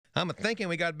I'm thinking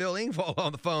we got Bill Engvall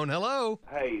on the phone. Hello.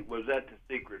 Hey, was that the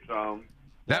secret song?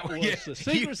 That was the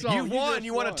secret song. You won.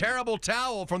 You won a terrible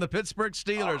towel from the Pittsburgh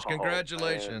Steelers. Oh,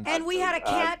 Congratulations. man. And we had a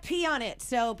cat pee on it,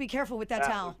 so be careful with that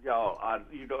towel. Y'all,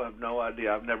 you don't have no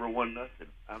idea. I've never won nothing.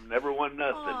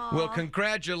 Well,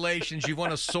 congratulations. You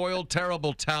won a soiled,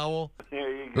 terrible towel.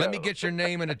 There you go. Let me get your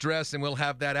name and address, and we'll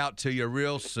have that out to you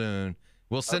real soon.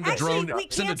 We'll send a drone.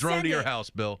 Send a drone to your house,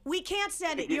 Bill. We can't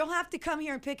send it. You'll have to come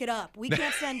here and pick it up. We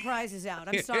can't send prizes out.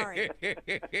 I'm sorry.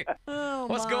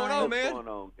 What's going on, man? What's going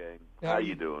on, gang? How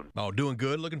you doing? Oh, doing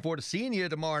good. Looking forward to seeing you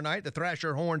tomorrow night at the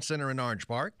Thrasher-Horne Center in Orange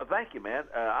Park. Thank you, man.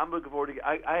 I'm looking forward to.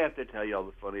 I have to tell y'all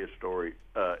the funniest story.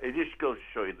 It just goes to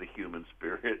show you the human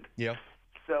spirit. Yeah.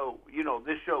 So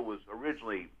this show was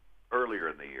originally earlier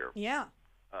in the year. Yeah.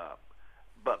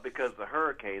 But because of the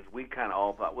hurricanes, we kind of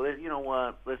all thought, well, you know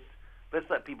what? Let's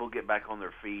let people get back on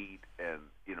their feet and,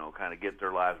 kind of get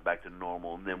their lives back to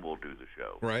normal, and then we'll do the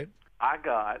show. Right. I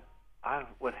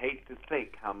would hate to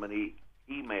think how many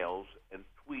emails and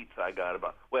tweets I got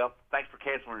about, well, thanks for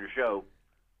canceling your show.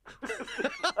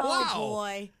 Oh,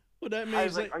 boy. Well, that means I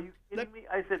was like, are you kidding me?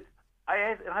 I said,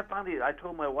 I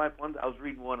told my wife one day, I was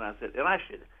reading one, and I said,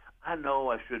 I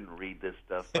know I shouldn't read this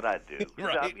stuff, but I do.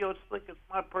 Right. It's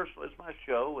my personal, it's my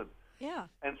show, and yeah.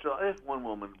 And so this one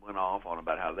woman went off on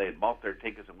about how they had bought their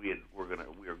tickets and we were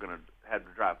gonna have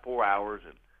to drive 4 hours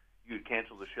and you'd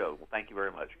cancel the show. Well, thank you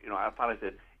very much. I finally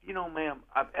said, ma'am,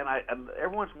 and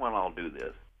every once in a while I'll do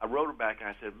this. I wrote her back and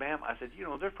I said, ma'am,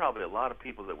 there's probably a lot of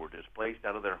people that were displaced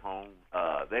out of their homes.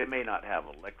 They may not have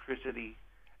electricity,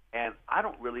 and I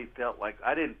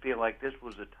didn't feel like this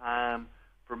was a time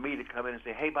for me to come in and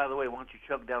say, hey, by the way, why don't you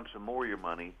chug down some more of your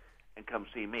money and come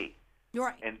see me? You're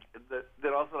right. And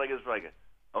then also I guess like,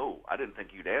 oh, I didn't think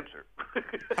you'd answer.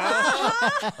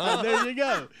 There you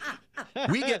go.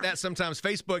 We get that sometimes.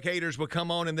 Facebook haters will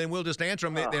come on, and then we'll just answer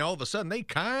them. Then all of a sudden, they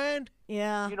kind.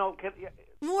 Yeah.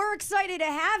 We're excited to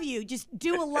have you. Just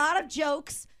do a lot of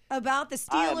jokes about the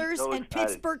Steelers and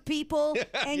Pittsburgh people,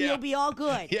 and you'll be all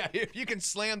good. Yeah, if you can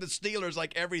slam the Steelers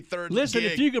like every third Listen,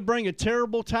 gig. if you could bring a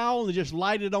terrible towel and just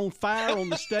light it on fire on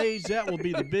the stage, that will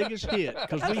be the biggest hit,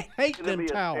 because we hate them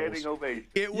towels.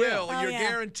 It will. Oh, You're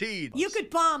guaranteed. You could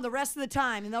bomb the rest of the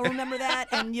time, and they'll remember that,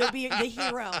 and you'll be the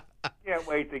hero. Can't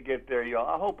wait to get there, y'all.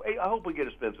 I hope we get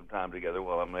to spend some time together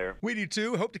while I'm there. We do,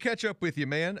 too. Hope to catch up with you,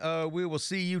 man. We will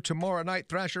see you tomorrow night,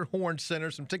 Thrasher-Horne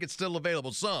Center. Some tickets still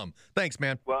available. Some. Thanks,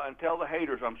 man. Well, and tell the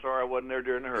haters I'm sorry I wasn't there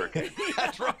during the hurricane.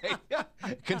 That's right.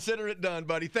 Consider it done,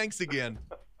 buddy. Thanks again.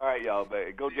 All right, y'all.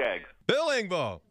 Go Jags. Bill Engvall.